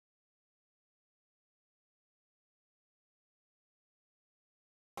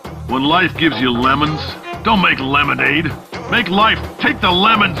When life gives you lemons, don't make lemonade. Make life take the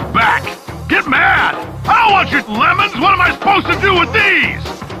lemons back. Get mad! I don't want your lemons! What am I supposed to do with these?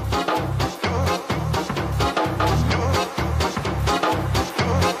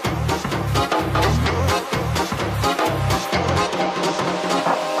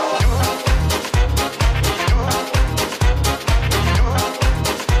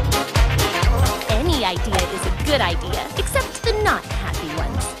 Any idea is a good idea, except the not happy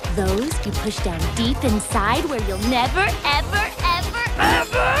ones. Those you push down deep inside where you'll never, ever, ever,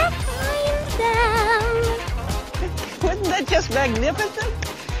 ever find them. Wasn't that just magnificent?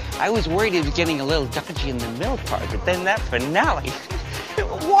 I was worried he was getting a little dodgy in the middle part, but then that finale,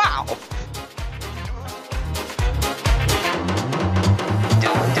 wow!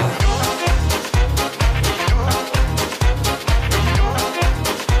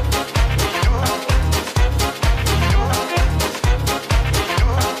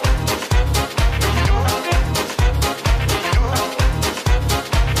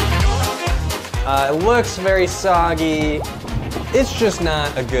 It looks very soggy. It's just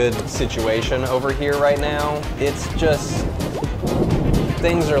not a good situation over here right now. It's just,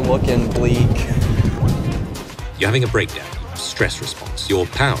 things are looking bleak. You're having a breakdown, stress response. Your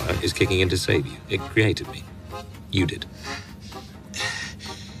power is kicking in to save you. It created me. You did.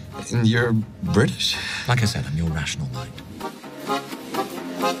 And you're British? Like I said, I'm your rational mind.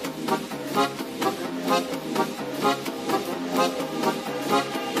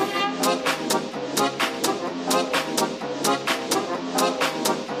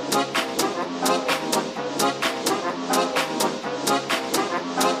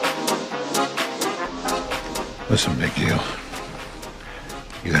 Listen, big deal.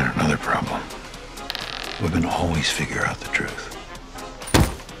 You got another problem. Women always figure out the truth.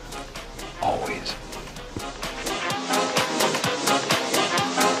 Always.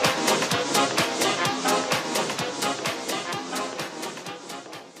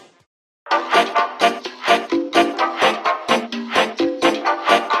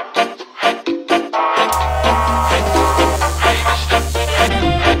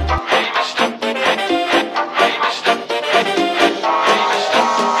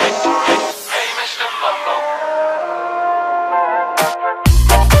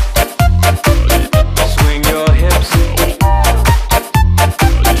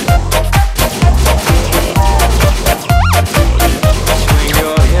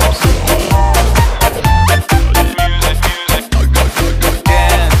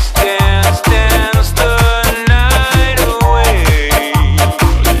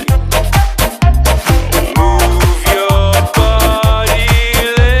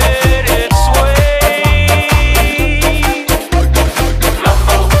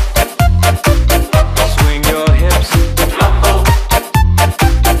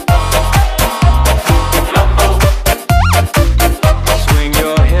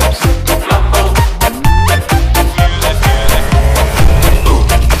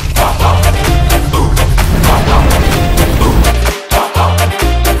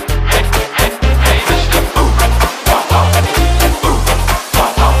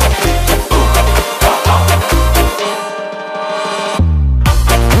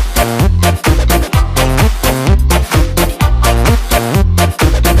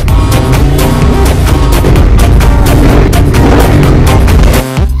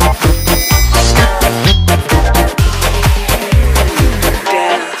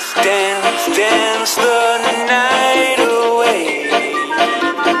 Dance the